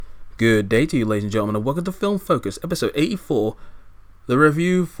Good day to you, ladies and gentlemen, and welcome to Film Focus, episode 84, the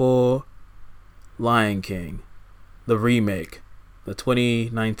review for Lion King, the remake, the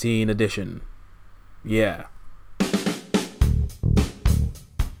 2019 edition. Yeah.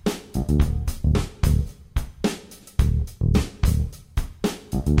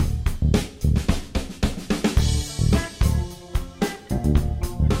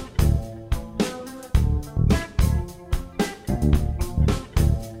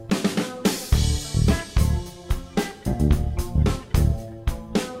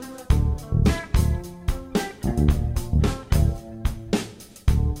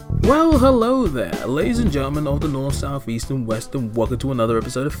 Well, hello there, ladies and gentlemen of the North, South, East, and West, and welcome to another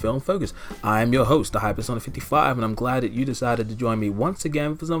episode of Film Focus. I am your host, the Hypersonic55, and I'm glad that you decided to join me once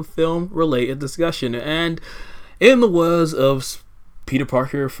again for some film-related discussion. And in the words of Peter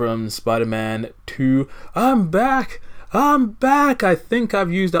Parker from Spider-Man 2, I'm back! I think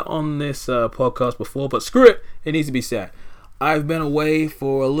I've used that on this podcast before, but screw it, it needs to be said. I've been away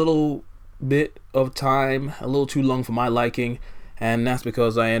for a little bit of time, a little too long for my liking. And that's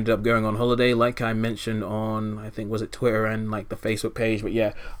because I ended up going on holiday, like I mentioned on, I think, was it Twitter and like the Facebook page. But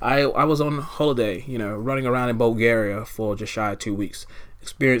yeah, I was on holiday, running around in Bulgaria for just shy of 2 weeks,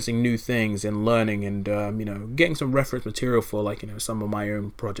 experiencing new things and learning and, getting some reference material for some of my own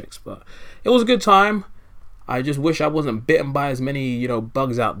projects. But it was a good time. I just wish I wasn't bitten by as many,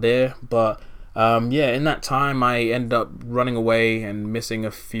 bugs out there. But in that time, I ended up running away and missing a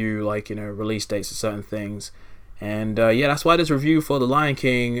few, release dates of certain things. And that's why this review for the Lion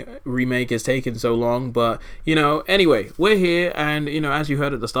King remake is taking so long. But, anyway, we're here. And, as you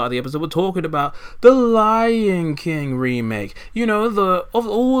heard at the start of the episode, we're talking about the Lion King remake. Of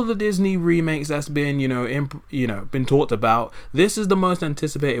all the Disney remakes that's been, been talked about, this is the most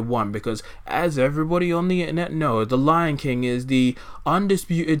anticipated one. Because as everybody on the internet knows, the Lion King is the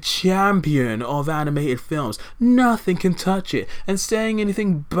undisputed champion of animated films. Nothing can touch it. And saying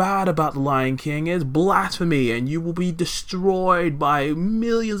anything bad about the Lion King is blasphemy. And you will be destroyed by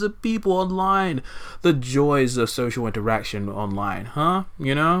millions of people online. The joys of social interaction online, huh?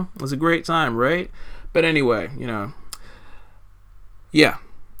 It's a great time, right? But anyway, yeah,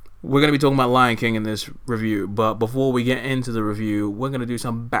 we're going to be talking about Lion King in this review. But before we get into the review, we're going to do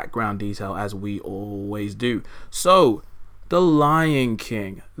some background detail as we always do. So, The Lion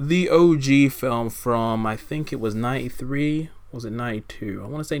King, the OG film from, I think it was 93. Was it 92? I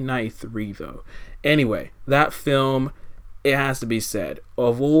want to say 93 though. Anyway, that film, it has to be said,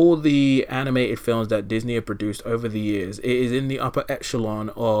 of all the animated films that Disney have produced over the years, it is in the upper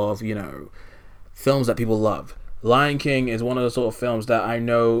echelon of, films that people love. Lion King is one of the sort of films that I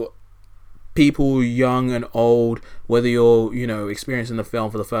know people young and old, whether you're, experiencing the film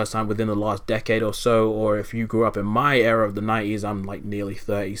for the first time within the last decade or so, or if you grew up in my era of the 90s, I'm like nearly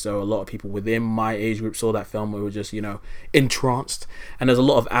 30, so a lot of people within my age group saw that film and were just, entranced. And there's a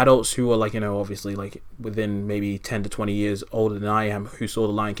lot of adults who are obviously within maybe 10 to 20 years older than I am, who saw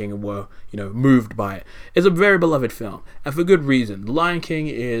The Lion King and were, moved by it. It's a very beloved film, and for good reason. The Lion King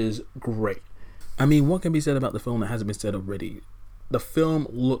is great. I mean, what can be said about the film that hasn't been said already? The film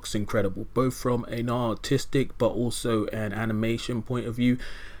looks incredible, both from an artistic but also an animation point of view.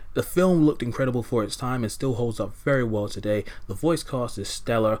 The film looked incredible for its time and still holds up very well today. The voice cast is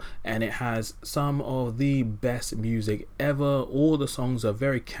stellar and it has some of the best music ever. All the songs are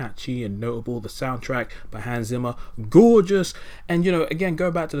very catchy and notable. The soundtrack by Hans Zimmer, gorgeous. And again,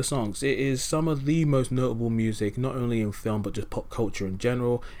 go back to the songs. It is some of the most notable music, not only in film but just pop culture in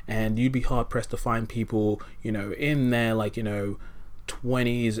general. And you'd be hard pressed to find people, in there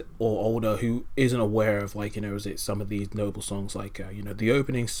 20s or older who isn't aware of is it some of these noble songs the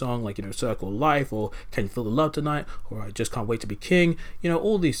opening song Circle of Life, or Can You Feel the Love Tonight, or I Just Can't Wait to Be King.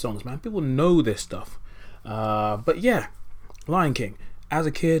 All these songs, man, people know this stuff. But yeah, Lion King, as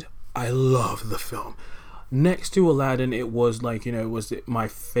a kid, I loved the film. Next to Aladdin, it was was my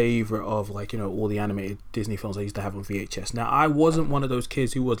favorite of all the animated Disney films I used to have on VHS. Now, I wasn't one of those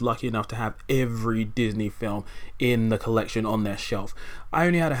kids who was lucky enough to have every Disney film in the collection on their shelf. I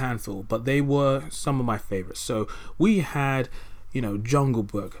only had a handful, but they were some of my favorites. So we had, Jungle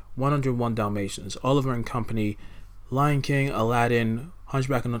Book, 101 Dalmatians, Oliver and Company, Lion King, Aladdin,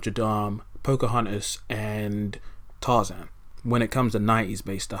 Hunchback of Notre Dame, Pocahontas, and Tarzan. When it comes to 90s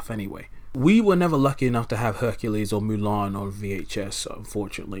based stuff anyway. We were never lucky enough to have Hercules or Mulan on VHS,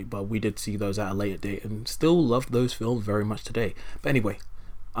 unfortunately, but we did see those at a later date and still loved those films very much today. But anyway,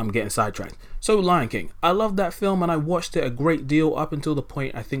 I'm getting sidetracked. So Lion King, I loved that film and I watched it a great deal up until the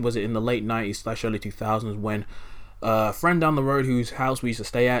point, I think was it in the late 90s / early 2000s, when a friend down the road whose house we used to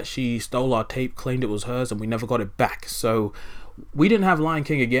stay at, she stole our tape, claimed it was hers, and we never got it back. So we didn't have Lion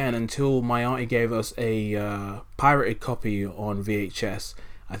King again until my auntie gave us a pirated copy on VHS,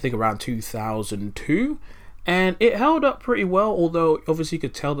 I think around 2002. And it held up pretty well, although obviously you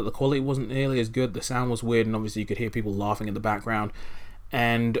could tell that the quality wasn't nearly as good. The sound was weird, and obviously you could hear people laughing in the background.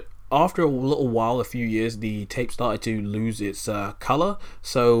 And after a little while, a few years, the tape started to lose its color.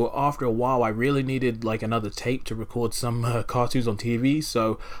 So after a while, I really needed like another tape to record some cartoons on TV.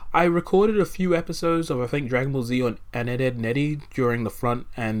 So I recorded a few episodes of, I think, Dragon Ball Z and Ed, Edd n Eddy during the front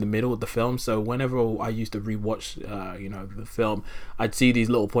and the middle of the film. So whenever I used to rewatch, the film, I'd see these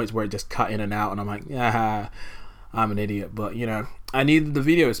little points where it just cut in and out, and I'm like, yeah, I'm an idiot. But I needed the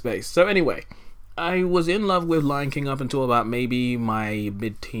video space. So anyway, I was in love with Lion King up until about maybe my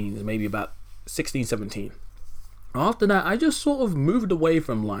mid-teens, maybe about 16, 17. After that, I just sort of moved away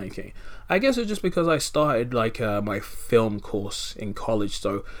from Lion King. I guess it's just because I started my film course in college,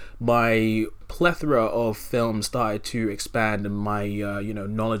 so my plethora of films started to expand, and my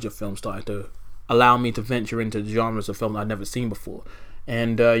knowledge of film started to allow me to venture into genres of film that I'd never seen before.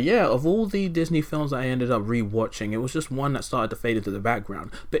 And of all the Disney films I ended up rewatching, it was just one that started to fade into the background.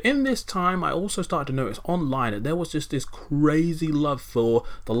 But in this time, I also started to notice online that there was just this crazy love for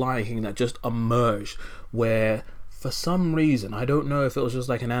The Lion King that just emerged, where for some reason, I don't know if it was just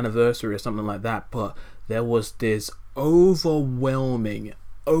like an anniversary or something like that, but there was this overwhelming,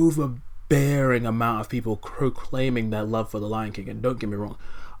 overbearing amount of people proclaiming their love for The Lion King. And don't get me wrong,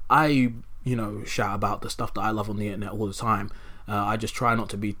 I shout about the stuff that I love on the internet all the time. I just try not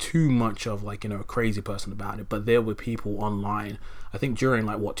to be too much of a crazy person about it. But there were people online, I think during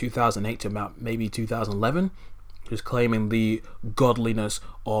 2008 to about maybe 2011, just claiming the godliness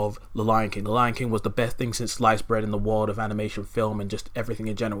of The Lion King. The Lion King was the best thing since sliced bread in the world of animation film and just everything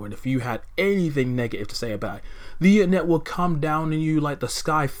in general. And if you had anything negative to say about it, the internet would come down on you like the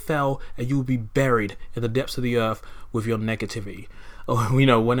sky fell, and you would be buried in the depths of the earth with your negativity.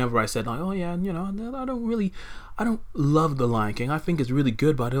 Whenever I said I don't love The Lion King. I think it's really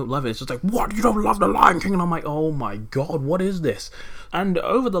good, but I don't love it. It's just like, what? You don't love The Lion King? And I'm like, oh my God, what is this? And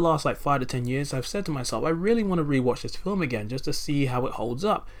over the last 5 to 10 years, I've said to myself, I really want to rewatch this film again just to see how it holds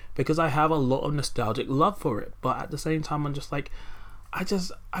up, because I have a lot of nostalgic love for it. But at the same time, I'm just like, I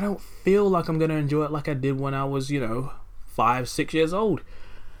don't feel like I'm going to enjoy it like I did when I was, 5, 6 years old.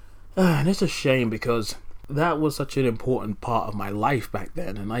 And it's a shame, because that was such an important part of my life back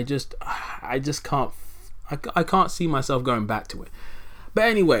then, and I just can't see myself going back to it. But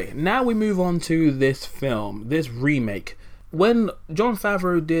anyway, now we move on to this film, this remake. When Jon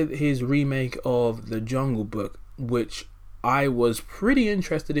Favreau did his remake of The Jungle Book, which I was pretty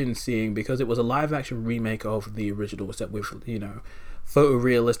interested in seeing because it was a live action remake of the original, except with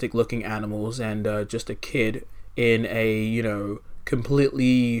photorealistic looking animals and just a kid in a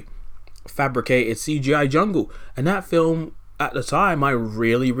completely fabricated CGI jungle. And that film, at the time, I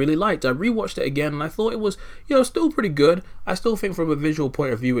really, really liked. I rewatched it again, and I thought it was, still pretty good. I still think from a visual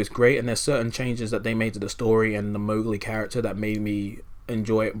point of view it's great, and there's certain changes that they made to the story and the Mowgli character that made me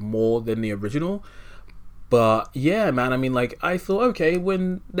enjoy it more than the original. But yeah, man, I thought, okay,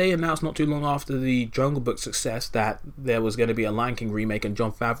 when they announced not too long after the Jungle Book success that there was going to be a Lion King remake and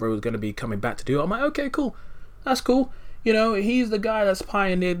Jon Favreau was going to be coming back to do it, I'm like, okay, cool, that's cool. He's the guy that's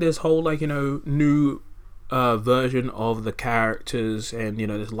pioneered this whole new version of the characters and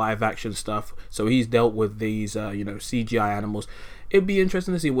this live action stuff. So he's dealt with these CGI animals. It'd be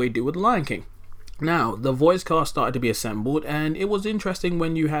interesting to see what he did with the Lion King. Now the voice cast started to be assembled, and it was interesting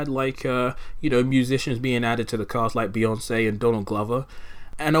when you had musicians being added to the cast like Beyonce and Donald Glover.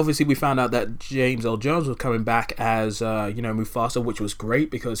 And obviously we found out that James Earl Jones was coming back as Mufasa, which was great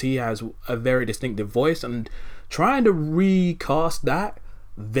because he has a very distinctive voice, and trying to recast that,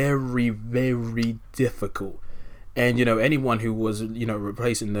 very, very difficult. And anyone who was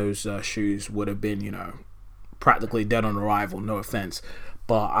replacing those shoes would have been practically dead on arrival, no offense.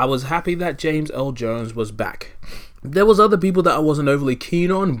 But I was happy that James Earl Jones was back. There was other people that I wasn't overly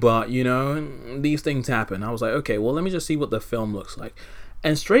keen on, but these things happen. I was like, okay, well, let me just see what the film looks like.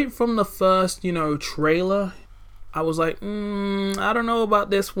 And straight from the first trailer, I was like, I don't know about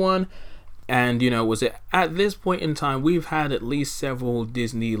this one. And was it at this point in time, we've had at least several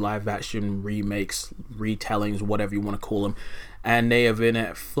Disney live action remakes, retellings, whatever you want to call them, and they have been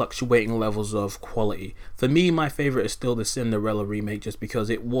at fluctuating levels of quality. For me, my favorite is still the Cinderella remake, just because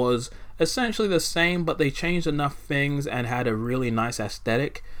it was essentially the same, but they changed enough things and had a really nice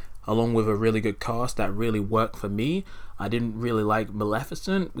aesthetic along with a really good cast that really worked for me. I didn't really like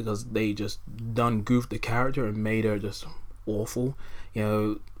Maleficent because they just done goofed the character and made her just awful.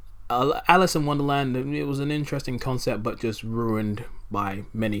 Alice in Wonderland, it was an interesting concept, but just ruined by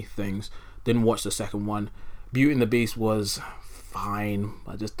many things. Didn't watch the second one. Beauty and the Beast was fine.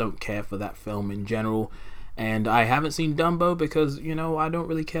 I just don't care for that film in general. And I haven't seen Dumbo because, I don't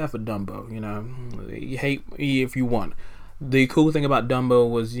really care for Dumbo. You hate me if you want. The cool thing about Dumbo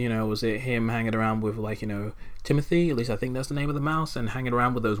was, was it him hanging around with, Timothy, at least I think that's the name of the mouse, and hanging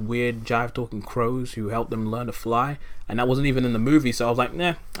around with those weird jive-talking crows who helped them learn to fly. And that wasn't even in the movie, so I was like,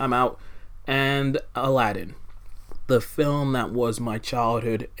 nah, I'm out. And Aladdin, the film that was my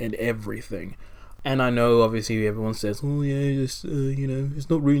childhood and everything. And I know, obviously, everyone says, oh yeah, just, it's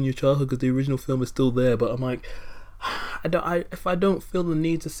not ruining your childhood because the original film is still there. But I'm like, if I don't feel the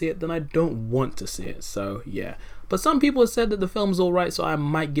need to see it, then I don't want to see it. So yeah. But some people have said that the film's alright, so I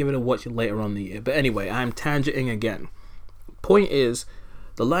might give it a watch later on in the year. But anyway, I'm tangenting again. Point is,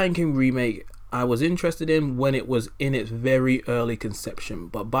 the Lion King remake, I was interested in when it was in its very early conception.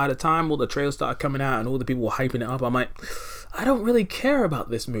 But by the time all the trailers started coming out and all the people were hyping it up, I'm like, I don't really care about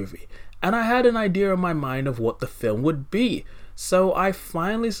this movie. And I had an idea in my mind of what the film would be. So I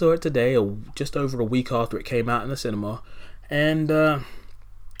finally saw it today, just over a week after it came out in the cinema. And, I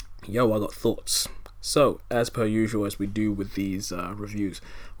got thoughts. So, as per usual, as we do with these reviews,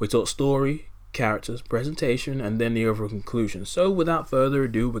 we talk story, characters, presentation, and then the overall conclusion. So, without further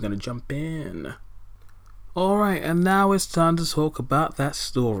ado, we're going to jump in. Alright, and now it's time to talk about that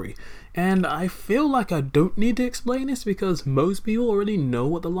story. And I feel like I don't need to explain this because most people already know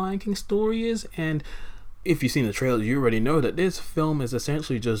what the Lion King story is, and if you've seen the trailer, you already know that this film is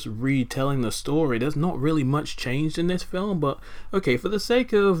essentially just retelling the story. There's not really much changed in this film, but okay, for the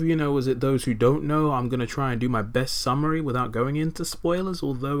sake of, those who don't know, I'm going to try and do my best summary without going into spoilers,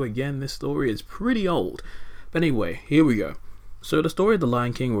 although again, this story is pretty old. But anyway, here we go. So the story of the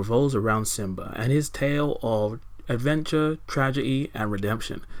Lion King revolves around Simba and his tale of adventure, tragedy, and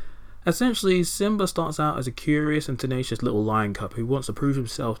redemption. Essentially, Simba starts out as a curious and tenacious little lion cub who wants to prove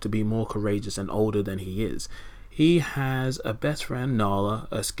himself to be more courageous and older than he is. He has a best friend, Nala,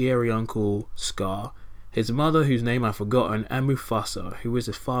 a scary uncle, Scar, his mother, whose name I've forgotten, and Mufasa, who is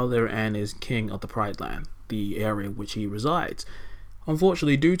his father and is king of the Pride Land, the area in which he resides.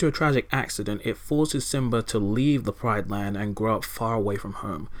 Unfortunately, due to a tragic accident, it forces Simba to leave the Pride Land and grow up far away from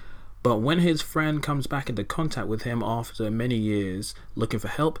home. But when his friend comes back into contact with him after many years looking for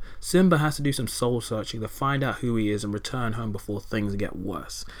help, Simba has to do some soul searching to find out who he is and return home before things get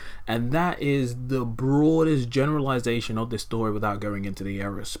worse. And that is the broadest generalization of this story without going into the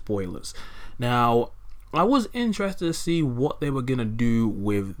area of spoilers. Now, I was interested to see what they were going to do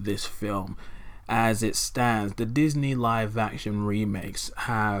with this film. As it stands, the Disney live action remakes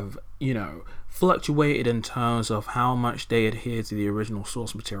have, fluctuated in terms of how much they adhere to the original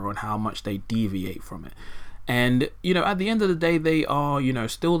source material and how much they deviate from it. And, at the end of the day, they are,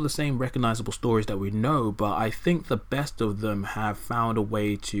 still the same recognizable stories that we know, but I think the best of them have found a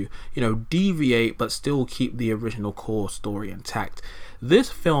way to, deviate but still keep the original core story intact. This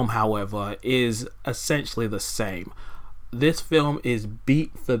film, however, is essentially the same. This film is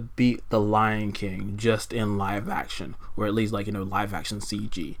beat for beat The Lion King, just in live action, or at least live action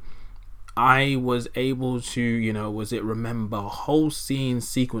CG. I was able to, remember whole scene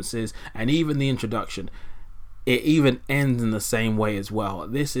sequences and even the introduction. It even ends in the same way as well.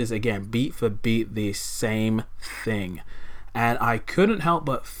 This is, again, beat for beat the same thing. And I couldn't help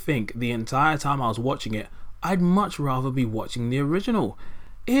but think the entire time I was watching it, I'd much rather be watching the original.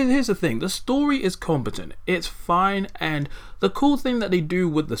 Here's the thing, the story is competent, it's fine, and the cool thing that they do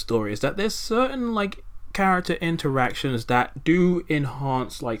with the story is that there's certain character interactions that do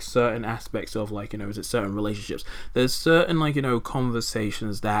enhance certain aspects of certain relationships. There's certain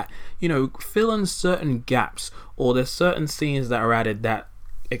conversations that fill in certain gaps, or there's certain scenes that are added that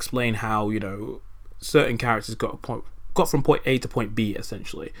explain how certain characters got from point A to point B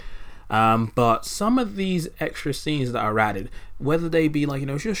essentially. But some of these extra scenes that are added, whether they be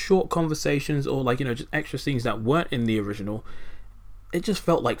just short conversations or just extra scenes that weren't in the original, it just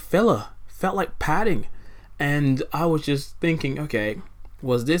felt like filler, felt like padding. And I was just thinking, okay,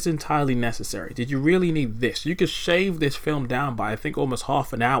 was this entirely necessary? Did you really need this? You could shave this film down by I think almost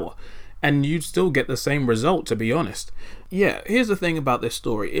half an hour and you'd still get the same result, to be honest. Yeah, here's the thing about this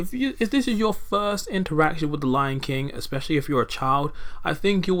story. If this is your first interaction with The Lion King, especially if you're a child, I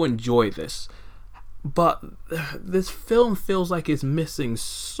think you'll enjoy this. But this film feels like it's missing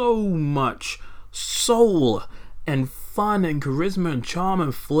so much soul and fun and charisma and charm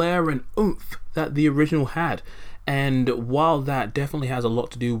and flair and oomph that the original had. And while that definitely has a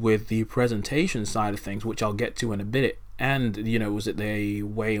lot to do with the presentation side of things, which I'll get to in a bit, and was it the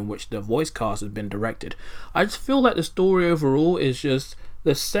way in which the voice cast has been directed, I just feel like the story overall is just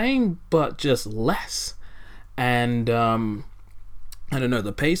the same but just less. And I don't know,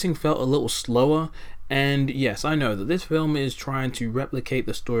 the pacing felt a little slower, And yes, I know that this film is trying to replicate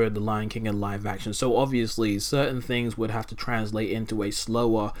the story of The Lion King in live action, so obviously certain things would have to translate into a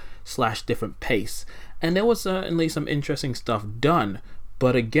slower / different pace. And there was certainly some interesting stuff done,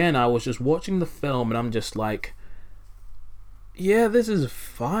 but again, I was just watching the film and I'm just like, yeah, this is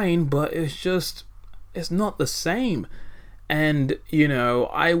fine, but it's not the same. And,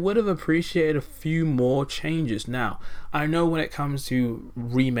 I would have appreciated a few more changes. Now, I know when it comes to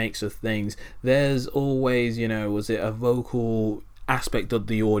remakes of things, there's always, was it a vocal aspect of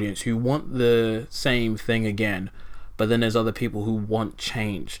the audience who want the same thing again, but then there's other people who want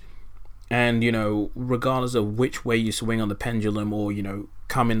change. And, regardless of which way you swing on the pendulum or,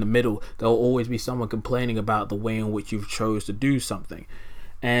 come in the middle, there'll always be someone complaining about the way in which you've chose to do something.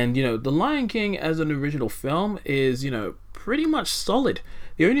 And, The Lion King as an original film is, pretty much solid.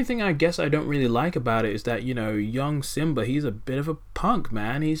 The only thing I guess I don't really like about it is that, young Simba, he's a bit of a punk,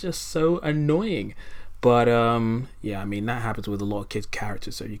 man. He's just so annoying. But, yeah, I mean, that happens with a lot of kids'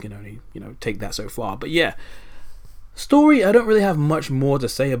 characters, so you can only, take that so far. But yeah, story, I don't really have much more to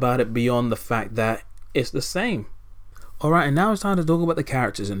say about it beyond the fact that it's the same. Alright, and now it's time to talk about the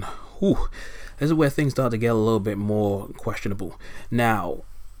characters, and, this is where things start to get a little bit more questionable. Now,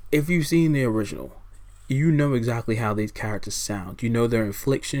 if you've seen the original, you know exactly how these characters sound. You know their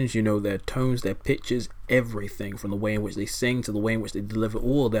inflections, you know their tones, their pitches, everything, from the way in which they sing to the way in which they deliver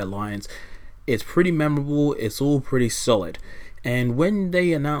all of their lines. It's pretty memorable, it's all pretty solid. And when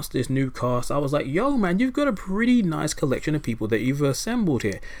they announced this new cast, I was like, yo man, you've got a pretty nice collection of people that you've assembled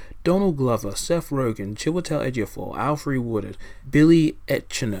here. Donald Glover, Seth Rogen, Chiwetel Ejiofor, Alfre Woodard, Billy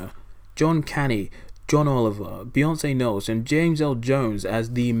Eichner, John Candy, John Oliver, Beyonce Knowles, and James L. Jones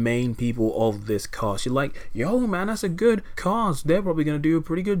as the main people of this cast. You're like, yo man, that's a good cast. They're probably going to do a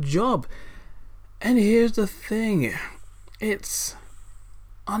pretty good job. And here's the thing. It's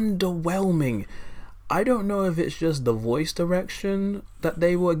underwhelming. I don't know if it's just the voice direction that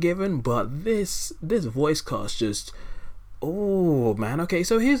they were given, but this voice cast just... Oh man, okay,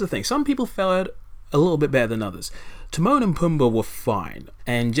 so here's the thing. Some people fared a little bit better than others. Timon and Pumbaa were fine,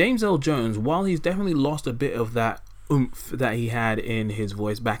 and James L. Jones, while he's definitely lost a bit of that oomph that he had in his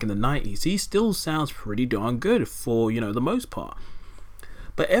voice back in the 90s, he still sounds pretty darn good for, the most part.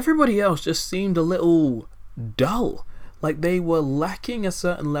 But everybody else just seemed a little dull, like they were lacking a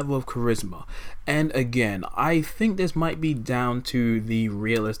certain level of charisma. And again, I think this might be down to the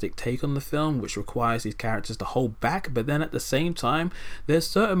realistic take on the film, which requires these characters to hold back, but then at the same time, there's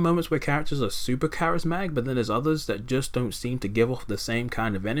certain moments where characters are super charismatic, but then there's others that just don't seem to give off the same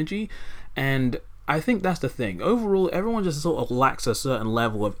kind of energy. And I think that's the thing. Overall, everyone just sort of lacks a certain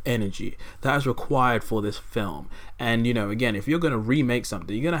level of energy that is required for this film. And, again, if you're going to remake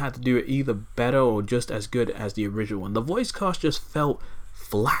something, you're going to have to do it either better or just as good as the original one. The voice cast just felt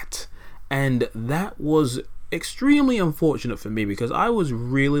flat. And that was extremely unfortunate for me because I was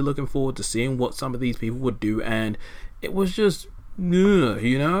really looking forward to seeing what some of these people would do. And it was just,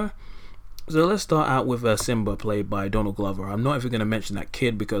 So let's start out with Simba, played by Donald Glover. I'm not even going to mention that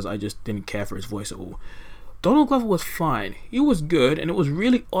kid because I just didn't care for his voice at all. Donald Glover was fine. He was good, and it was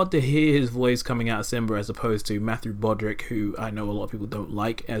really odd to hear his voice coming out of Simba as opposed to Matthew Broderick, who I know a lot of people don't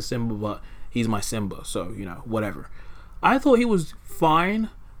like as Simba, but he's my Simba, so, whatever. I thought he was fine,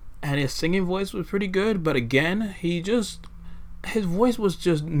 and his singing voice was pretty good, but again, his voice was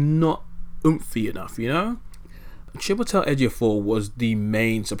just not oomphy enough, Chiwetel Ejiofor was the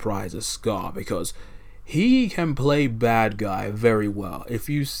main surprise as Scar because he can play bad guy very well. If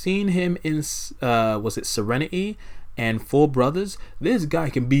you've seen him in Serenity and Four Brothers, this guy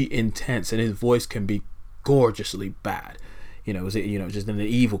can be intense and his voice can be gorgeously bad. Just in an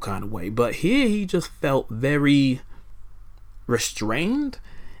evil kind of way. But here he just felt very restrained.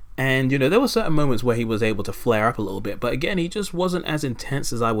 And, there were certain moments where he was able to flare up a little bit. But again, he just wasn't as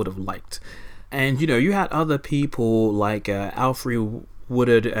intense as I would have liked. And, you had other people like Alfre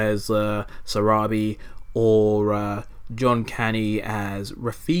Woodard as Sarabi, or John Canny as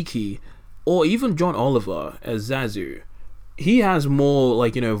Rafiki, or even John Oliver as Zazu. He has more,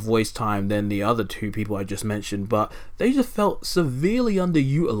 voice time than the other two people I just mentioned, but they just felt severely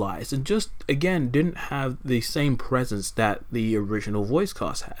underutilized and just, again, didn't have the same presence that the original voice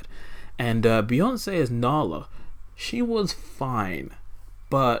cast had. And Beyonce as Nala, she was fine,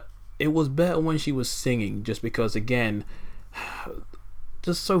 but it was better when she was singing, just because, again,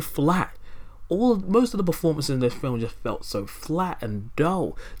 just so flat. Most of the performances in this film just felt so flat and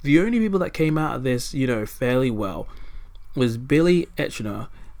dull. The only people that came out of this, fairly well was Billy Eichner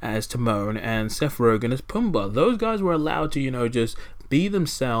as Timon and Seth Rogen as Pumbaa. Those guys were allowed to, just be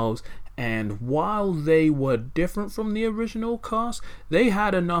themselves And while they were different from the original cast, they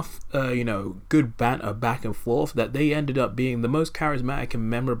had enough, good banter back and forth that they ended up being the most charismatic and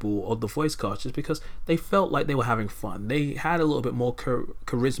memorable of the voice cast, just because they felt like they were having fun. They had a little bit more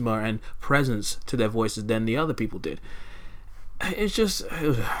charisma and presence to their voices than the other people did. It's just,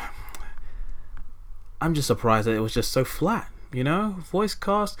 I'm just surprised that it was just so flat. Voice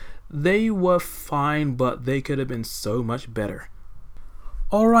cast, they were fine, but they could have been so much better.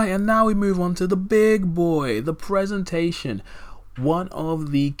 Alright, and now we move on to the big boy, the presentation. One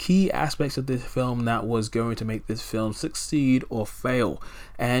of the key aspects of this film that was going to make this film succeed or fail.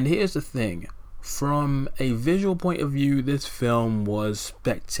 And here's the thing. From a visual point of view, this film was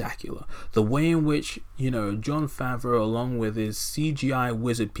spectacular. The way in which, Jon Favreau, along with his CGI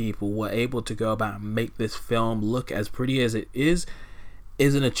wizard people, were able to go about and make this film look as pretty as it is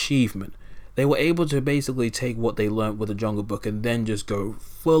an achievement. They were able to basically take what they learned with the Jungle Book and then just go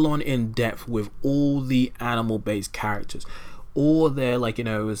full on in depth with all the animal based characters. All their,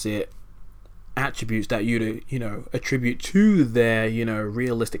 attributes that you attribute to their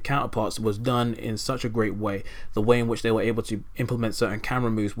realistic counterparts was done in such a great way. The way in which they were able to implement certain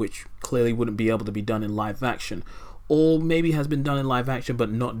camera moves which clearly wouldn't be able to be done in live action, or maybe has been done in live action but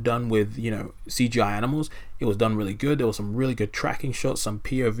not done with CGI animals. It was done really good. There was some really good tracking shots, some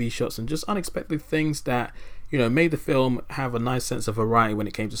POV shots, and just unexpected things that made the film have a nice sense of variety when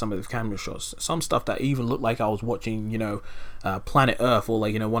it came to some of the camera shots. Some stuff that even looked like I was watching, Planet Earth, or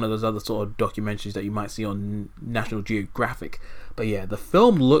one of those other sort of documentaries that you might see on National Geographic. But yeah, the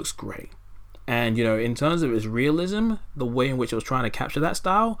film looks great. And, in terms of its realism, the way in which it was trying to capture that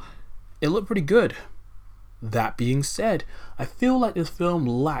style, it looked pretty good. That being said, I feel like this film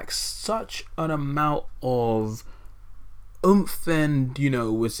lacks such an amount of oomph and,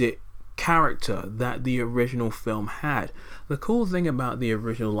 character that the original film had. The cool thing about the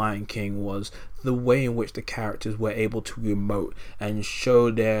original Lion King was the way in which the characters were able to emote and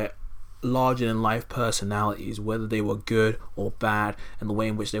show their larger than life personalities, whether they were good or bad, and the way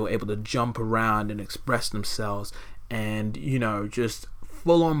in which they were able to jump around and express themselves and just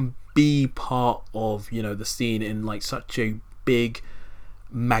full on be part of the scene in such a big,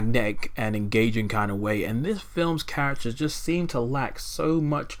 magnetic and engaging kind of way. And this film's characters just seem to lack so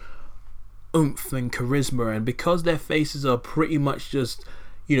much oomph and charisma, and because their faces are pretty much just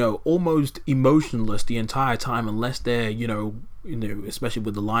almost emotionless the entire time, unless they're especially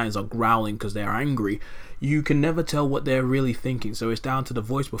with the lions are growling because they're angry, you can never tell what they're really thinking. So it's down to the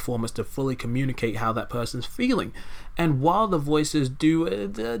voice performers to fully communicate how that person's feeling. And while the voices do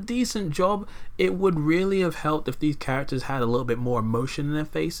a decent job, it would really have helped if these characters had a little bit more emotion in their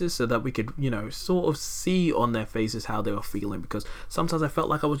faces, so that we could sort of see on their faces how they were feeling. Because sometimes I felt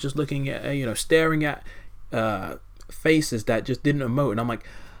like I was just looking at staring at faces that just didn't emote, and I'm like,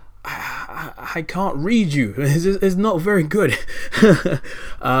 I can't read you. It's not very good.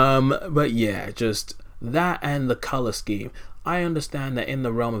 But yeah, just that and the color scheme. I understand that in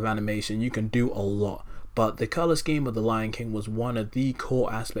the realm of animation you can do a lot, but the color scheme of The Lion King was one of the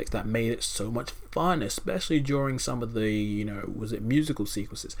core aspects that made it so much fun, especially during some of the musical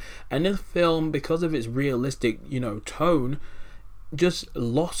sequences. And this film, because of its realistic tone, just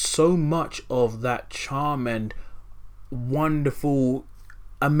lost so much of that charm and wonderful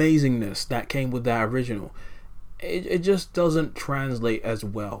amazingness that came with that original. It just doesn't translate as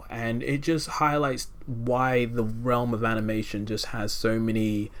well, and it just highlights why the realm of animation just has so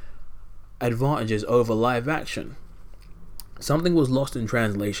many advantages over live action. Something was lost in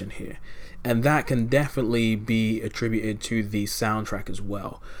translation here, and that can definitely be attributed to the soundtrack as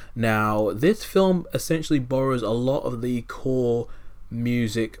well. Now, this film essentially borrows a lot of the core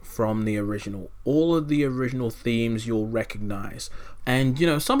music from the original. All of the original themes you'll recognize, and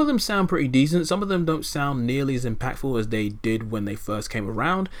some of them sound pretty decent, some of them don't sound nearly as impactful as they did when they first came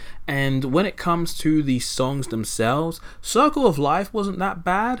around. And when it comes to the songs themselves, Circle of Life wasn't that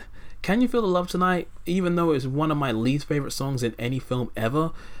bad. Can You Feel the Love Tonight, even though it's one of my least favorite songs in any film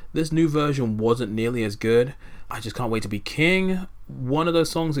ever, this new version wasn't nearly as good. I Just Can't Wait to Be King, one of those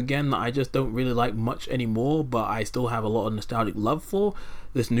songs again that I just don't really like much anymore, but I still have a lot of nostalgic love for.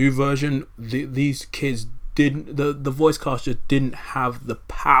 This new version, these kids didn't, the voice cast just didn't have the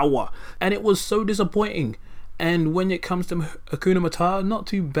power, and it was so disappointing. And when it comes to Hakuna Matata, not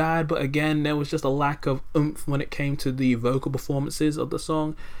too bad, but again, there was just a lack of oomph when it came to the vocal performances of the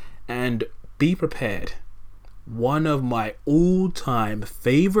song. And Be Prepared, one of my all-time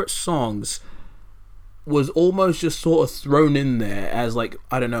favorite songs, was almost just sort of thrown in there as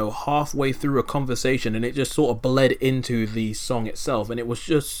halfway through a conversation, and it just sort of bled into the song itself, and it was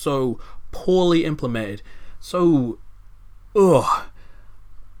just so poorly implemented. So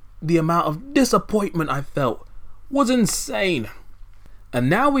the amount of disappointment I felt was insane. And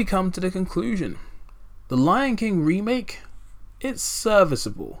now we come to the conclusion. The Lion King remake, it's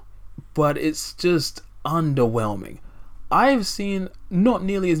serviceable, but it's just underwhelming. I've seen not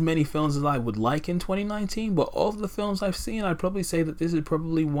nearly as many films as I would like in 2019, but of the films I've seen, I'd probably say that this is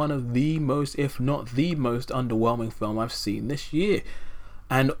probably one of the most, if not the most underwhelming film I've seen this year.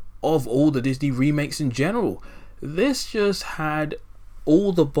 And of all the Disney remakes in general, this just had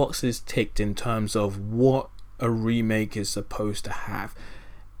all the boxes ticked in terms of what a remake is supposed to have.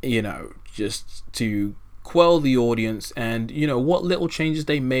 You know, just to quell the audience, and you know what little changes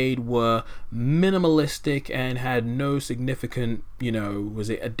they made were minimalistic and had no significant,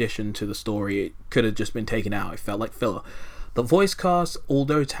 addition to the story. It could have just been taken out. It felt like filler. The voice cast,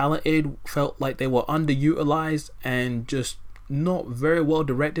 although talented, felt like they were underutilized and just not very well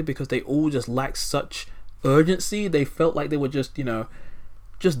directed, because they all just lacked such urgency. They felt like they were just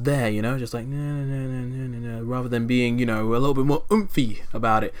just there, just like rather than being, a little bit more oomphy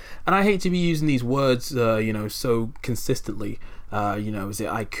about it. And I hate to be using these words, so consistently. As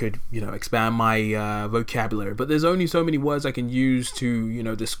I could, expand my vocabulary, but there's only so many words I can use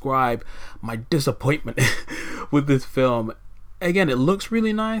to, describe my disappointment with this film. Again, it looks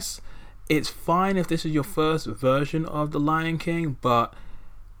really nice. It's fine if this is your first version of The Lion King, but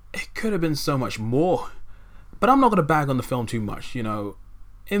it could have been so much more. But I'm not going to bag on the film too much,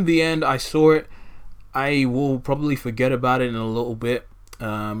 In the end, I saw it. I will probably forget about it in a little bit,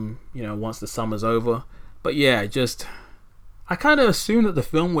 once the summer's over. But yeah, I kind of assumed that the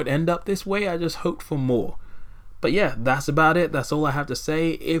film would end up this way. I just hoped for more. But yeah, that's about it. That's all I have to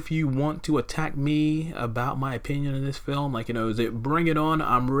say. If you want to attack me about my opinion of this film, is it bring it on?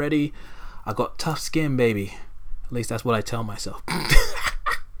 I'm ready. I got tough skin, baby. At least that's what I tell myself.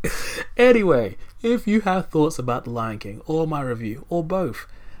 Anyway, if you have thoughts about The Lion King or my review or both,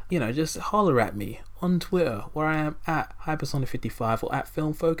 just holler at me on Twitter, where I am at Hypersonic55 or at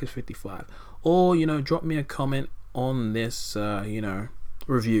FilmFocus55, or drop me a comment on this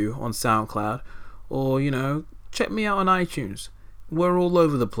review on SoundCloud, or check me out on iTunes. We're all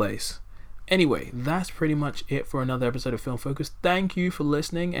over the place. Anyway, that's pretty much it for another episode of Film Focus. Thank you for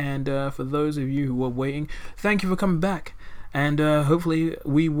listening, and for those of you who are waiting, thank you for coming back. And hopefully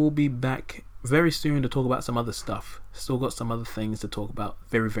we will be back very soon to talk about some other stuff. Still got some other things to talk about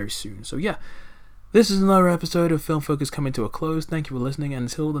very, very soon. So yeah, this is another episode of Film Focus coming to a close. Thank you for listening, and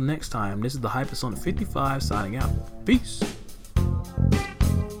until the next time, this is the Hypersonic 55 signing out. Peace.